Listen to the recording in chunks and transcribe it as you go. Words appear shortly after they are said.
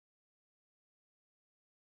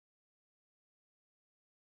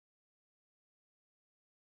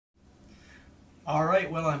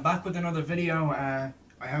Alright, well, I'm back with another video. I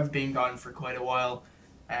have been gone for quite a while.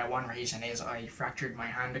 One reason is I fractured my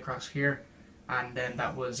hand across here, and then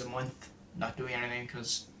that was a month not doing anything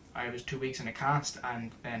because I was 2 weeks in a cast,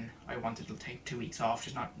 and then I wanted to take 2 weeks off,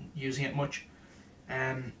 just not using it much.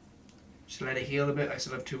 Just let it heal a bit. I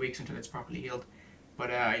still have 2 weeks until it's properly healed, but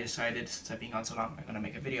I decided, since I've been gone so long, I'm going to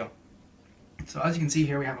make a video. So as you can see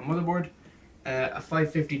here, we have a motherboard, a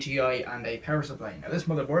 550 Ti and a power supply. Now this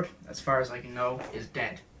motherboard, as far as I can know, is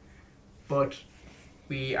dead, but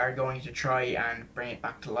we are going to try and bring it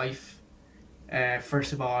back to life.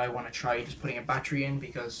 First of all, I want to try just putting a battery in,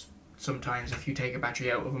 because sometimes if you take a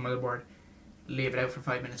battery out of a motherboard, leave it out for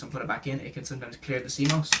 5 minutes and put it back in, it can sometimes clear the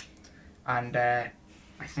CMOS, and I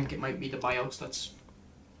think it might be the BIOS that's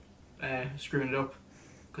screwing it up,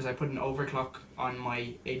 because I put an overclock on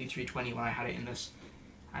my 8320 when I had it in this,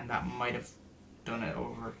 and that might have done it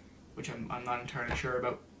over, which I'm not entirely sure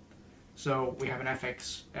about. So we have an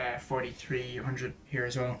FX 4300 here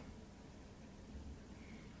as well.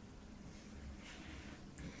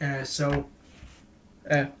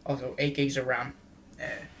 Also 8 gigs of RAM.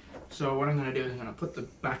 So what I'm going to do is I'm going to put the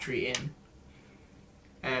battery in,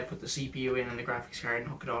 put the CPU in and the graphics card and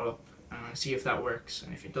hook it all up, and see if that works.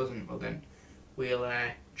 And if it doesn't, well then we'll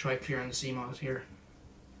try clearing the CMOS here.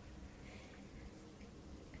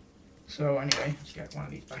 So anyway, let's get one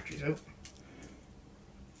of these batteries out.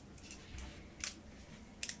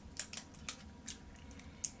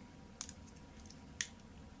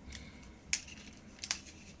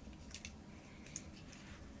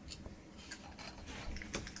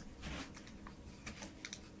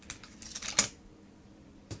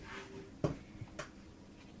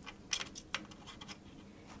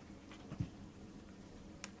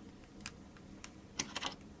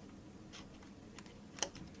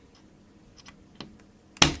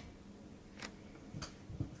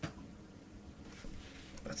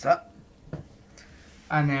 That's that.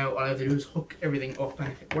 And now all I have to do is hook everything up,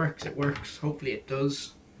 and if it works, it works. Hopefully it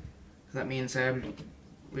does. That means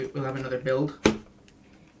we'll have another build.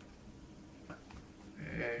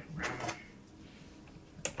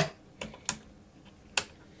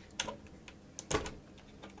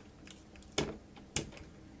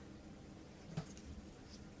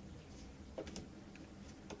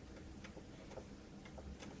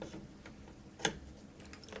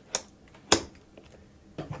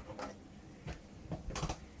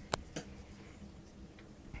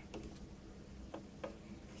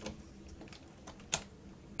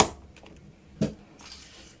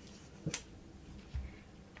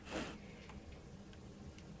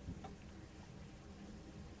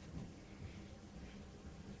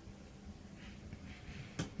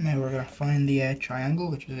 Now we're going to find the triangle,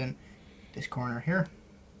 which is in this corner here.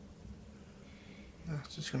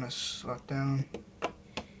 That's just going to slot down like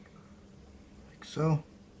so.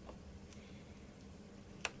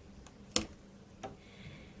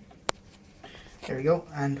 There we go,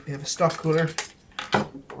 and we have a stock cooler.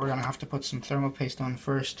 We're going to have to put some thermal paste on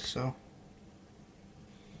first, so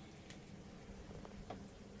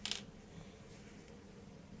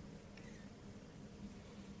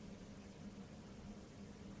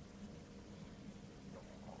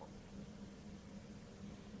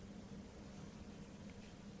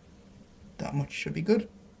that much should be good.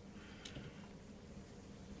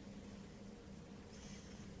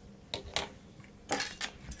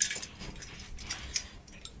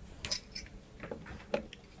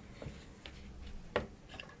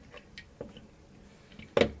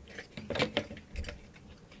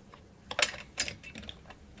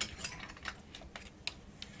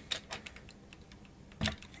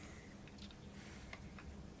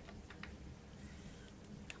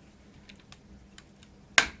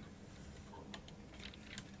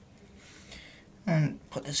 And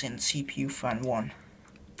put this in CPU fan 1.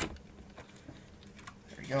 There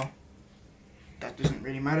we go. That doesn't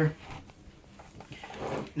really matter.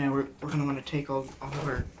 Now we're going to want to take all of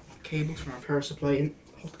our cables from our power supply and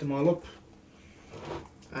hook them all up.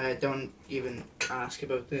 Don't even ask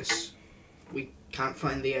about this. We can't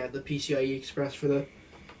find the PCIe Express for the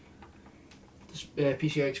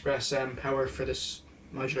PCI Express power for this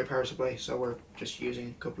modular power supply, so we're just using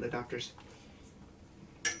a couple adapters.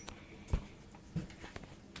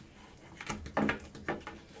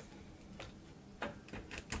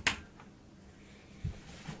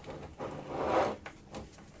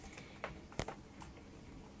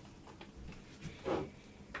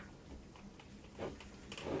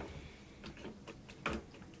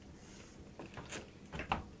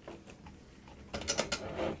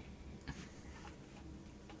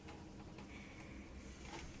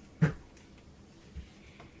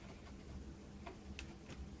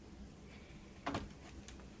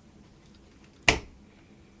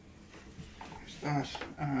 that,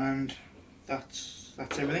 and that's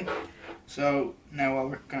everything. So now what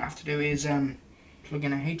we're gonna have to do is plug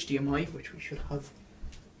in a HDMI, which we should have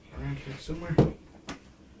around here somewhere.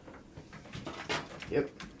 Yep,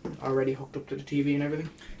 already hooked up to the TV and everything.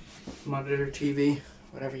 Monitor, TV,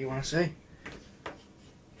 whatever you want to say.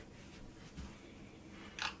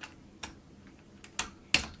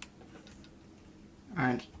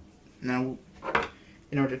 And now,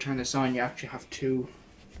 in order to turn this on, you actually have to,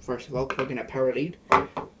 first of all, plug in a power lead.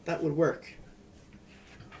 That would work.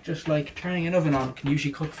 Just like turning an oven on can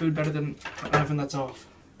usually cook food better than an oven that's off.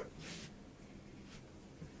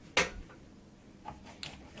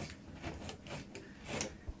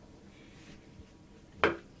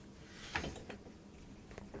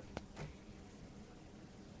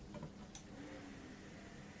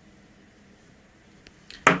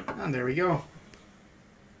 And there we go.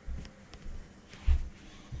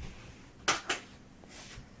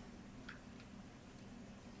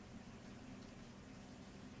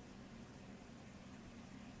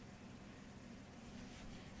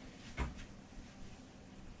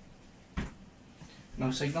 No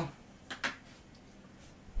signal.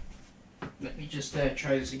 Let me just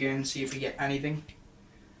try this again, see if we get anything.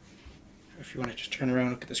 If you want to just turn around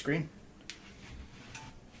and look at the screen.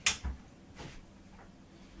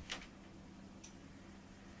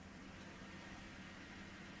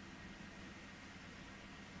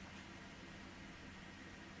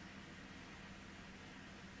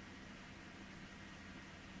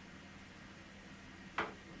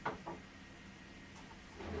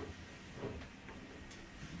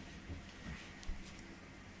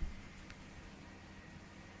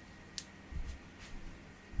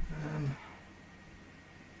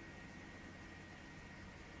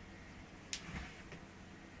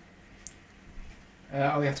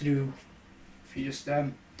 All we have to do, if you just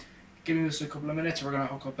give me this a couple of minutes, we're going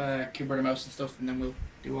to hook up a keyboard and mouse and stuff, and then we'll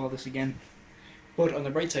do all this again. But on the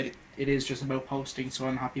bright side, it is just about posting, so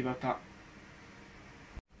I'm happy about that.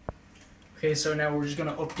 Okay, so now we're just going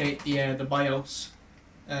to update the BIOS.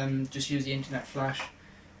 Just use the internet flash.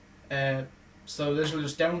 So this will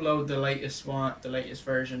just download the latest one, the latest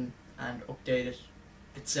version, and update it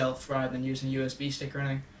itself rather than using a USB stick or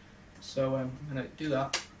anything. So I'm going to do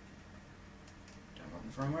that.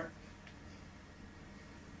 Firmware.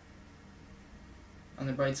 On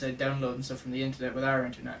the bright side, downloading stuff from the internet with our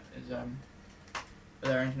internet is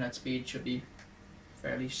with our internet speed should be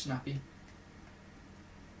fairly snappy.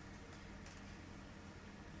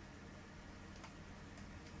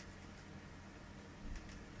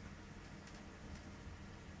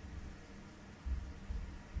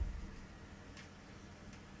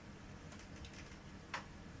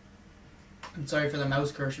 I'm sorry for the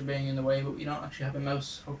mouse cursor being in the way, but we don't actually have a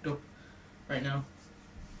mouse hooked up right now.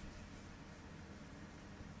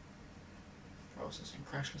 Processing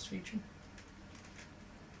crashless feature.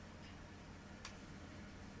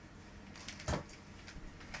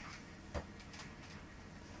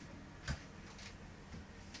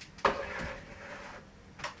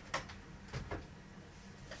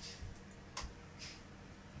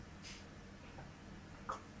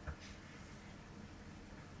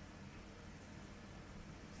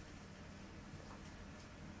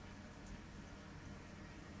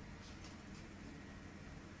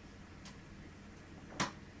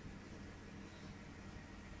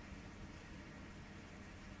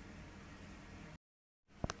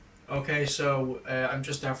 Okay, so I'm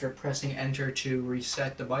just after pressing enter to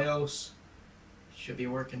reset the BIOS. Should be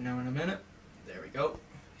working now in a minute. There we go.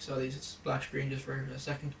 So these splash screen just for a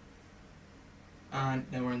second. And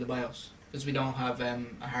now we're in the BIOS. Because we don't have a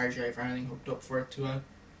hard drive or anything hooked up for it to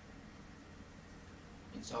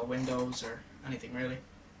install Windows or anything really.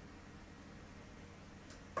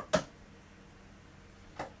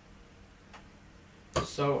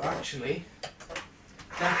 So actually,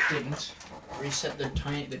 that didn't reset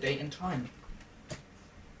the date and time,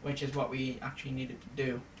 which is what we actually needed to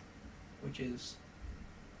do, which is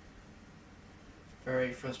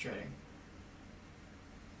very frustrating.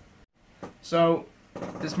 So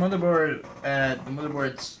this motherboard, the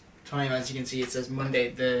motherboard's time, as you can see, it says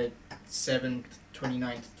Monday the 7th,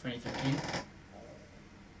 29th, 2015.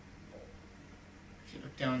 If you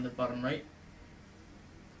look down in the bottom right,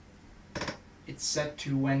 it's set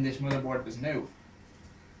to when this motherboard was new.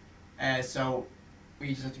 So we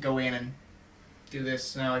just have to go in and do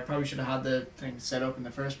this. Now I probably should have had the thing set up in the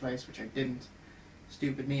first place, which I didn't.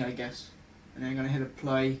 Stupid me, I guess. And then I'm going to hit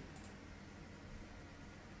apply.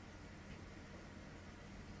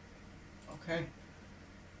 Okay.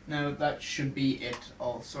 Now that should be it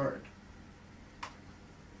all sorted.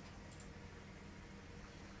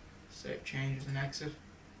 Save changes and exit.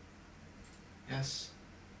 Yes.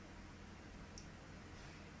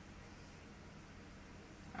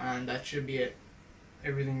 And that should be it.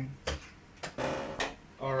 Everything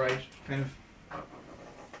alright, kind of.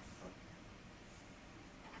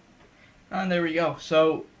 And there we go.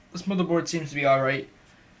 So this motherboard seems to be alright.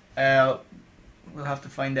 We'll have to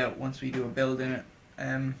find out once we do a build in it,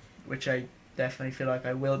 which I definitely feel like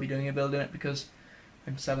I will be doing a build in it because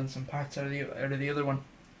I'm selling some parts out of the other one.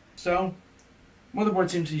 So motherboard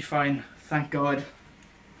seems to be fine, thank God.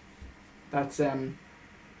 That's a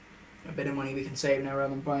bit of money we can save now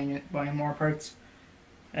rather than buying more parts.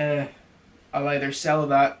 I'll either sell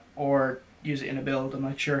that or use it in a build, I'm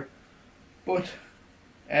not sure. But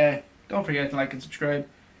don't forget to like and subscribe,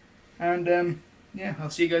 and yeah, I'll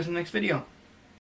see you guys in the next video.